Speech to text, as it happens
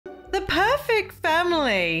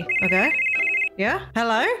family. Okay. Yeah?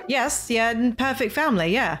 Hello? Yes, yeah, perfect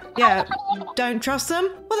family, yeah. Yeah, don't trust them?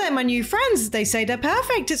 Well, they're my new friends. They say they're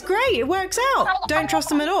perfect. It's great. It works out. Don't trust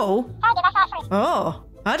them at all. Oh,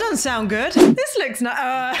 that doesn't sound good. This looks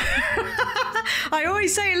nice. I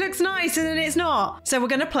always say it looks nice and then it's not. So we're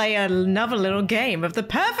going to play another little game of the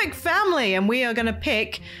perfect family, and we are going to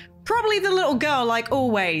pick probably the little girl like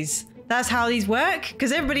always. That's how these work,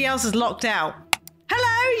 because everybody else is locked out.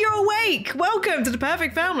 Hello, you're awake. Welcome to the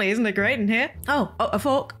perfect family. Isn't it great in here? Oh, a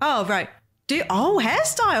fork. Oh, right.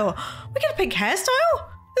 Hairstyle. We're going to pick hairstyle?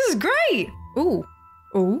 This is great. Ooh.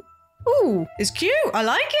 It's cute. I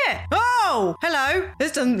like it. Oh, hello.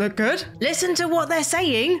 This doesn't look good. Listen to what they're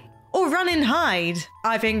saying or run and hide.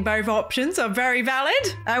 I think both options are very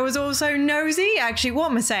valid. I was also nosy. Actually,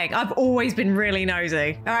 what am I saying? I've always been really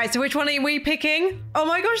nosy. All right, so which one are we picking? Oh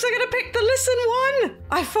my gosh, they're going to pick the listen one.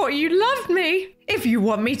 I thought you loved me. If you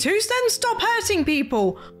want me to, then stop hurting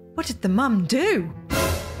people. What did the mum do?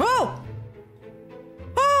 Oh,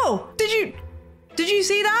 did you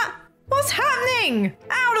see that? What's happening?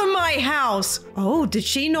 Out of my house. Oh, did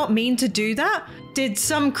she not mean to do that? Did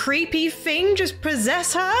some creepy thing just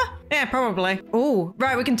possess her? Yeah, probably. Oh,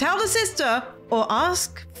 right, we can tell the sister or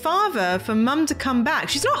ask father for mum to come back.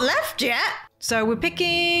 She's not left yet. So we're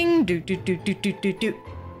picking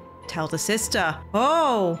Tell the sister.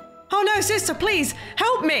 Oh no, sister, please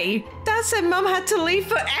help me. Dad said mum had to leave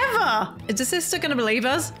forever. Is the sister gonna believe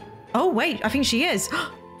us? Oh, wait, I think she is. No.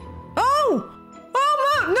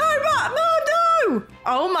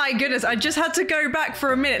 Oh my goodness, I just had to go back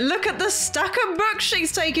for a minute. Look at the stack of books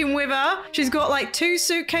she's taking with her. She's got like 2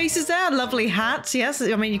 suitcases there, lovely hats. Yes,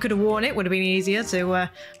 I mean, you could have worn it. Would have been easier to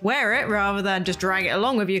wear it rather than just drag it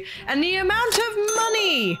along with you. And the amount of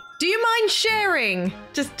money. Do you mind sharing?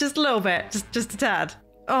 Just a little bit, just a tad.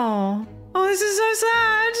 Oh, this is so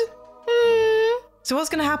sad. So what's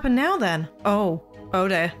gonna happen now then? Oh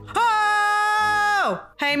dear. Oh,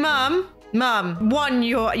 hey mum, one,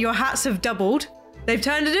 your hats have doubled. They've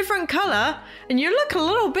turned a different color, and you look a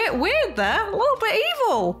little bit weird there, a little bit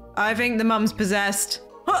evil. I think the mum's possessed.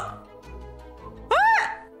 What?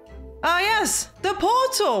 Oh yes, the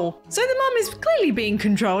portal. So the mum is clearly being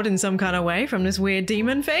controlled in some kind of way from this weird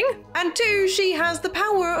demon thing. And 2, she has the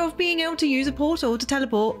power of being able to use a portal to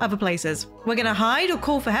teleport other places. We're gonna hide or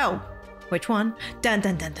call for help? Which one? Dun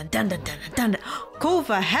dun dun dun dun dun dun dun. Call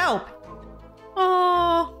for help.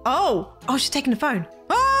 Oh, she's taking the phone.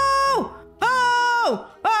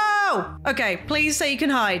 Okay, please say you can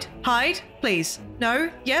hide. Hide, please. No?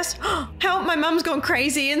 Yes? Help, my mum's gone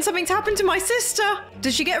crazy and something's happened to my sister.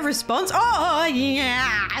 Did she get a response? Oh,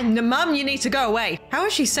 yeah. Mum, you need to go away. How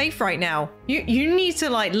is she safe right now? You need to,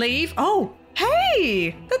 like, leave. Oh,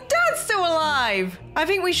 hey, the dad's still alive. I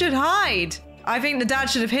think we should hide. I think the dad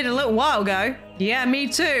should have hid a little while ago. Yeah, me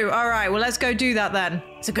too. All right, well, let's go do that then.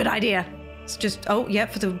 It's a good idea. It's just, for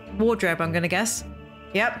the wardrobe, I'm gonna guess.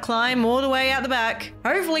 Yep, climb all the way out the back.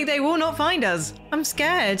 Hopefully they will not find us. I'm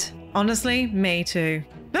scared. Honestly, me too.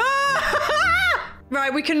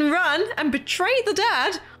 Right, we can run and betray the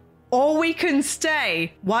dad, or we can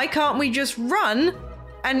stay. Why can't we just run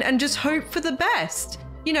and just hope for the best?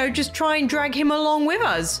 You know, just try and drag him along with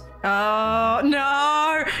us. Oh,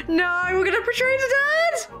 no, we're gonna betray the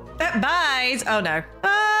dad. That buys. Oh, no.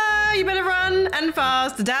 You better run and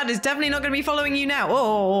fast. The dad is definitely not going to be following you now.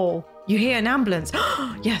 Oh, you hear an ambulance.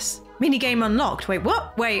 Yes. Minigame unlocked. Wait,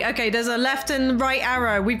 what? Wait, okay, there's a left and right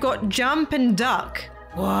arrow. We've got jump and duck.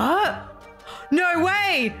 What? No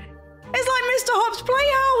way. It's like Mr. Hop's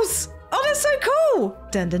Playhouse. Oh, that's so cool.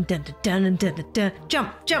 Dun dun dun dun dun dun dun dun.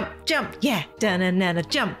 Jump. Yeah. Dun dun dun dun.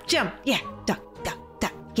 Jump. Yeah. Duck.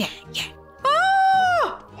 Yeah.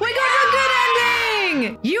 Oh, we got a good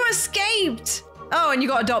ending. You escaped. Oh, and you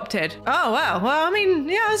got adopted. Oh, wow. Well, I mean,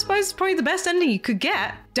 yeah, I suppose it's probably the best ending you could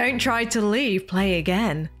get. Don't try to leave, play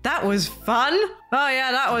again. That was fun. Oh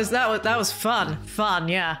yeah, that was fun. Fun,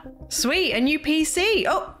 yeah. Sweet, a new PC.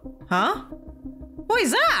 Oh, huh? What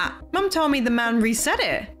is that? Mum told me the man reset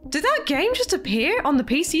it. Did that game just appear on the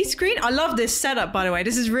PC screen? I love this setup, by the way.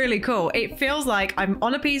 This is really cool. It feels like I'm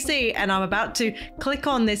on a PC and I'm about to click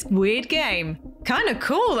on this weird game. Kind of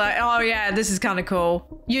cool. Oh yeah, this is kind of cool.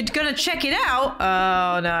 You're gonna check it out?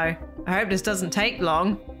 Oh no. I hope this doesn't take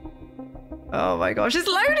long. Oh my gosh, it's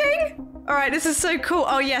loading. All right, this is so cool.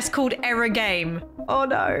 Oh yes, called Error Game. Oh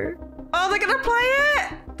no. Oh, they're gonna play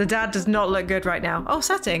it. The dad does not look good right now. Oh,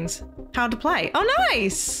 settings. How to play. Oh,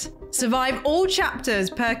 nice. Survive all chapters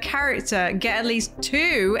per character. Get at least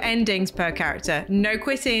 2 endings per character. No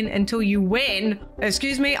quitting until you win.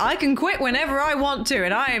 Excuse me, I can quit whenever I want to,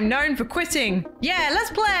 and I am known for quitting. Yeah,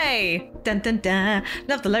 let's play. Dun dun dun.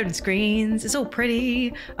 Love the loading screens. It's all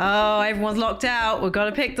pretty. Oh, everyone's locked out. We've got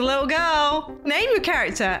to pick the little girl. Name your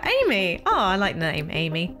character. Amy. Oh, I like the name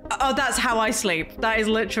Amy. Oh, that's how I sleep. That is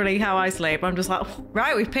literally how I sleep. I'm just like,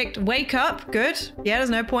 right, we've picked wake up. Good. Yeah,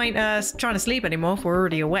 there's no point trying to sleep anymore if we're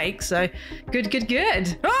already awake. So good, good,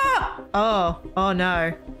 good. Ah! Oh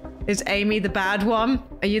no. Is Amy the bad one?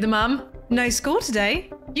 Are you the mum? No school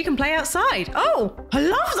today. You can play outside. Oh, I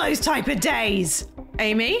love those type of days.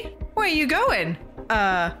 Amy, where are you going?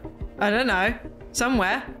 I don't know.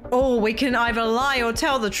 Somewhere. Oh, we can either lie or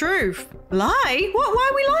tell the truth. Lie? What? Why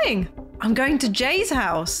are we lying? I'm going to Jay's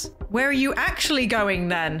house. Where are you actually going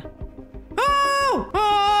then? Oh!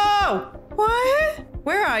 Oh! What?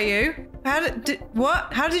 Where are you?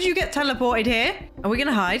 What? How did you get teleported here? Are we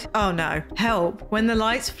gonna hide? Oh no. Help. When the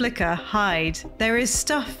lights flicker, hide. There is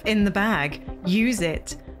stuff in the bag. Use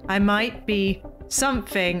it. I might be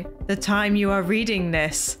something the time you are reading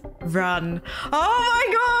this. Run. Oh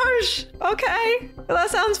my gosh. Okay. Well,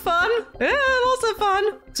 that sounds fun. Yeah, lots of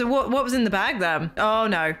fun. So what was in the bag then? Oh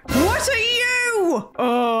no. What are you?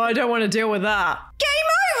 Oh, I don't want to deal with that. Game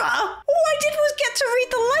over? All I did was get to read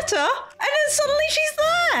the letter and then suddenly she's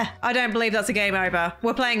there. I don't believe that's a game over.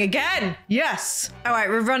 We're playing again. Yes. All right,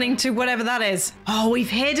 we're running to whatever that is. Oh, we've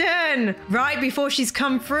hidden right before she's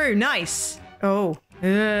come through. Nice. Oh.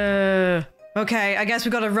 Okay, I guess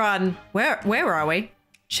we got to run. Where are we?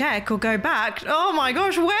 Check or go back. Oh my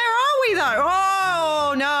gosh, where are we though?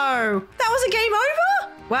 Oh no. That was a game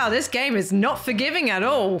over? Wow, this game is not forgiving at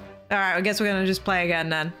all. All right, I guess we're gonna just play again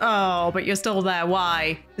then. Oh, but you're still there.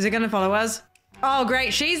 Why? Is it gonna follow us? Oh,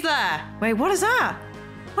 great, she's there. Wait, what is that?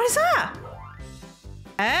 What is that?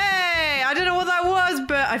 Hey, I don't know what that was,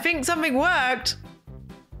 but I think something worked.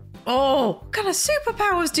 Oh, what kind of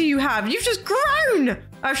superpowers do you have? You've just grown.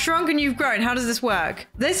 I've shrunk and you've grown. How does this work?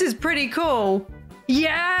 This is pretty cool.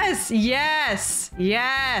 Yes, yes,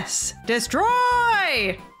 yes.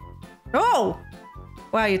 Destroy. Oh,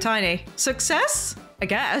 wow, you're tiny. Success, I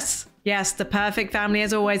guess. Yes, the perfect family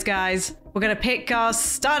as always, guys. We're going to pick our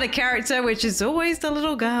starter character, which is always the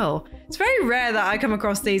little girl. It's very rare that I come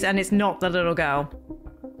across these and it's not the little girl.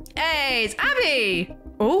 Hey, it's Abby.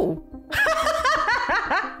 Oh.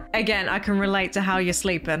 Again, I can relate to how you're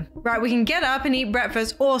sleeping. Right, we can get up and eat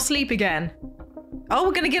breakfast or sleep again. Oh,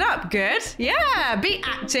 we're gonna get up. Good. Yeah, be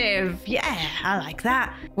active. Yeah, I like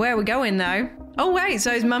that. Where are we going though? Oh wait,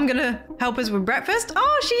 so is mum gonna help us with breakfast?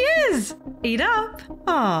 Oh, she is. Eat up.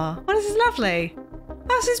 Oh, this is lovely. Oh,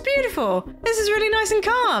 this is beautiful. This is really nice and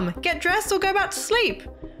calm. Get dressed or go back to sleep.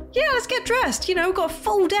 Yeah, let's get dressed. You know, we've got a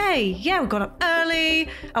full day. Yeah, we got up early.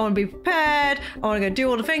 I want to be prepared. I want to go do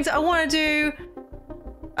all the things that I want to do.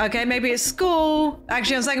 Okay, maybe it's school.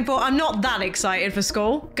 Actually, on second thought, I'm not that excited for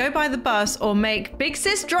school. Go by the bus or make Big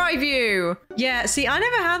Sis drive you. Yeah, see, I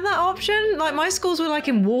never had that option. Like, my schools were like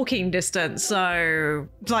in walking distance, so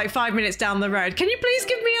it's like 5 minutes down the road. Can you please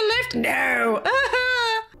give me a lift? No.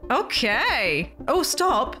 Okay. Oh,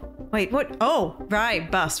 stop. Wait, what? Oh, right,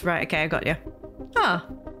 bus. Right, okay, I got you. Huh.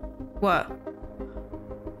 What?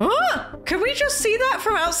 Oh, can we just see that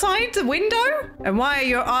from outside the window? And why are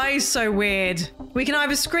your eyes so weird? We can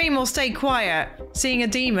either scream or stay quiet. Seeing a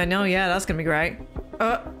demon. Oh yeah, that's gonna be great.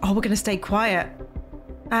 Oh, we're gonna stay quiet.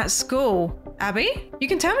 At school. Abby, you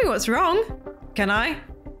can tell me what's wrong. Can I?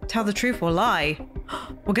 Tell the truth or lie?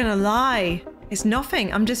 We're gonna lie. It's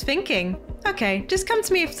nothing, I'm just thinking. Okay, just come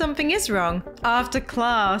to me if something is wrong. After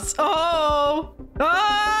class. Oh!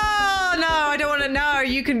 Oh no, I don't want to know.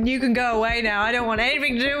 You can go away now. I don't want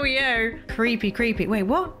anything to do with you. Creepy, creepy. Wait,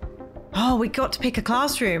 what? Oh, we got to pick a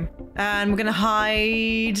classroom. And we're gonna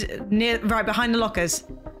hide right behind the lockers.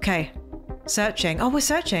 Okay. Searching. Oh, we're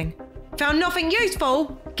searching. Found nothing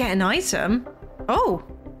useful. Get an item. Oh.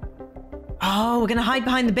 Oh, we're gonna hide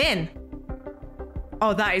behind the bin.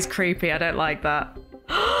 Oh, that is creepy. I don't like that.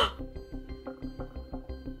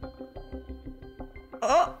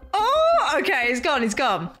 Oh, okay, it's gone, it's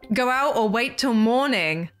gone. Go out or wait till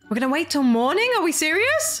morning. We're gonna wait till morning? Are we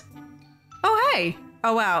serious? Oh, hey.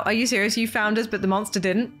 Oh, wow, are you serious? You found us, but the monster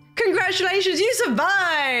didn't? Congratulations, you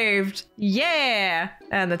survived! Yeah!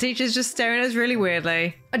 And the teacher's just staring at us really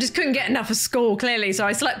weirdly. I just couldn't get enough of school, clearly, so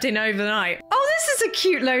I slept in overnight. Oh, this is a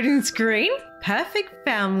cute loading screen. Perfect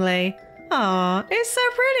family. Aw, it's so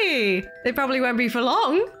pretty. They probably won't be for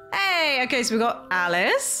long. Hey, okay, so we got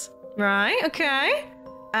Alice. Right, okay.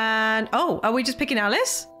 And, oh, are we just picking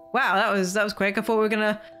Alice? Wow, that was quick. I thought we were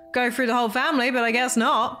gonna go through the whole family, but I guess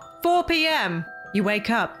not. 4 p.m. You wake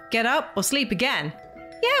up, get up, or sleep again.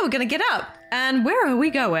 Yeah, we're gonna get up. And where are we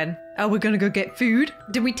going? Oh, we're gonna go get food.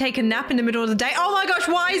 Did we take a nap in the middle of the day? Oh my gosh,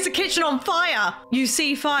 why is the kitchen on fire? You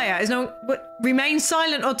see fire. Is no, but remain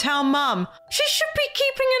silent or tell mum. She should be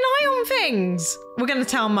keeping an eye on things. We're gonna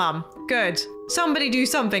tell mum. Good. Somebody do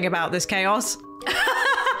something about this chaos.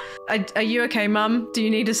 Are you okay, mum? Do you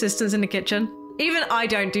need assistance in the kitchen? Even I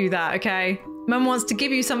don't do that, okay? Mum wants to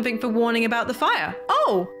give you something for warning about the fire.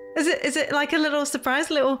 Oh, is it like a little surprise,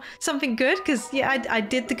 little something good? Because yeah, I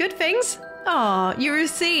did the good things. Oh, you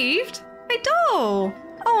received a doll.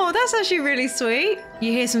 Oh, that's actually really sweet.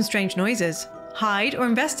 You hear some strange noises. Hide or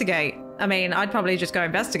investigate? I mean, I'd probably just go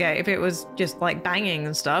investigate if it was just like banging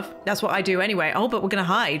and stuff. That's what I do anyway. Oh, but we're gonna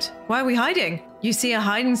hide. Why are we hiding? You see a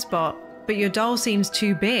hiding spot, but your doll seems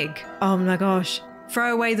too big. Oh my gosh.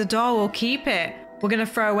 Throw away the doll or keep it. We're gonna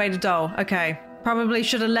throw away the doll. Okay. Probably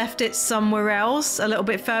should have left it somewhere else, a little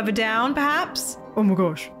bit further down, perhaps. Oh my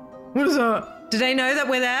gosh. What is that? Do they know that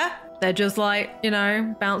we're there? They're just like, you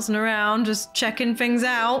know, bouncing around, just checking things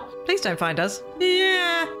out. Please don't find us.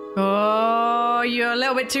 Yeah. Oh, you're a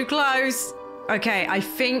little bit too close. Okay, I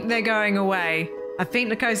think they're going away. I think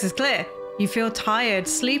the coast is clear. You feel tired.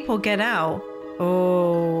 Sleep or get out.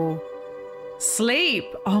 Oh. Sleep.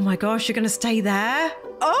 Oh my gosh, you're gonna stay there?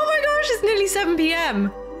 Oh my gosh, it's nearly 7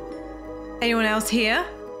 p.m. Anyone else here?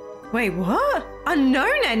 Wait, what?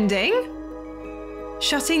 Unknown ending?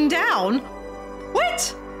 Shutting down?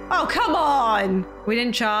 What? Oh, come on. We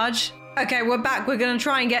didn't charge. Okay, we're back. We're gonna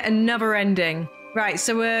try and get another ending. Right,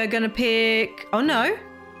 so we're gonna pick... Oh, no.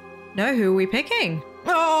 No, who are we picking?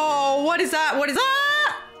 Oh, what is that? What is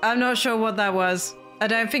that? I'm not sure what that was. I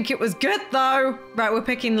don't think it was good, though. Right, we're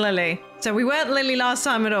picking Lily. So we weren't Lily last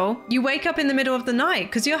time at all. You wake up in the middle of the night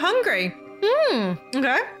because you're hungry.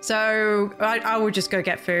 Okay. So I would just go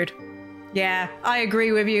get food. Yeah, I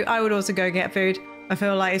agree with you. I would also go get food. I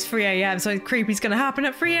feel like it's 3 a.m. so creepy's gonna happen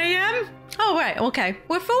at 3 a.m. Oh, right. Okay.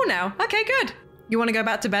 We're full now. Okay, good. You want to go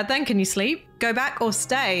back to bed then? Can you sleep? Go back or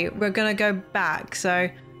stay? We're gonna go back. So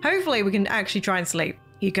hopefully we can actually try and sleep.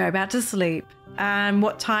 You go back to sleep. And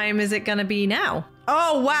what time is it gonna be now?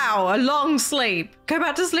 Oh, wow. A long sleep. Go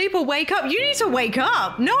back to sleep or wake up? You need to wake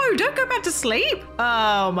up. No, don't go back to sleep.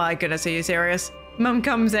 Oh my goodness. Are you serious? Mum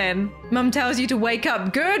comes in. Mum tells you to wake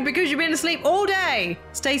up. Good, because you've been asleep all day.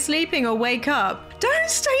 Stay sleeping or wake up. Don't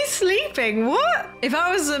stay sleeping. What? If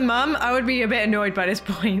I was a mum, I would be a bit annoyed by this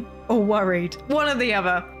point. Or worried. One or the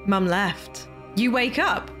other. Mum left. You wake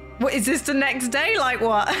up. What, is this the next day? Like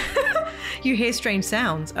what? You hear strange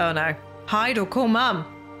sounds. Oh no. Hide or call mum.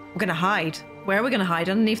 We're gonna hide. Where are we gonna hide?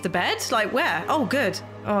 Underneath the bed? Like where? Oh, good.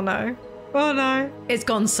 Oh no. Oh no. It's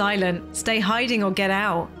gone silent. Stay hiding or get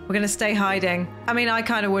out. We're gonna stay hiding. I mean, I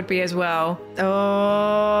kind of would be as well.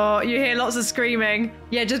 Oh, you hear lots of screaming.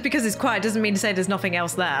 Yeah, just because it's quiet doesn't mean to say there's nothing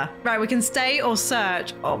else there. Right, we can stay or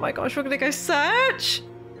search. Oh my gosh, we're gonna go search.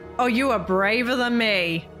 Oh, you are braver than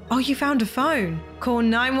me. Oh, you found a phone. Call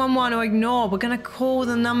 911 or ignore. We're gonna call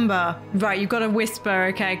the number. Right, you've got to whisper,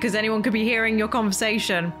 okay? Because anyone could be hearing your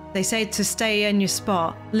conversation. They say to stay in your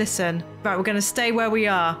spot. Listen. Right, we're gonna stay where we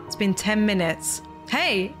are. It's been 10 minutes.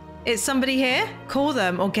 Hey, is somebody here? Call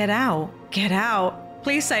them or get out. Get out.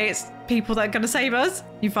 Please say it's people that are gonna save us.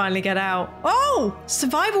 You finally get out. Oh,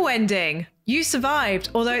 survival ending. You survived,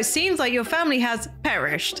 although it seems like your family has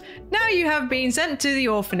perished. Now you have been sent to the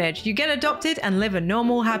orphanage. You get adopted and live a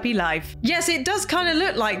normal, happy life. Yes, it does kind of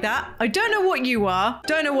look like that. I don't know what you are.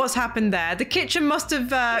 Don't know what's happened there. The kitchen must have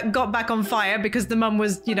got back on fire because the mum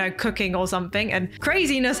was, you know, cooking or something, and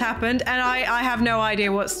craziness happened, and I have no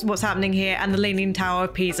idea what's happening here, and the Leaning Tower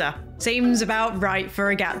of Pisa. Seems about right for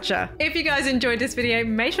a gacha. If you guys enjoyed this video,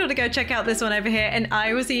 make sure to go check out this one over here, and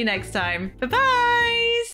I will see you next time. Bye-bye!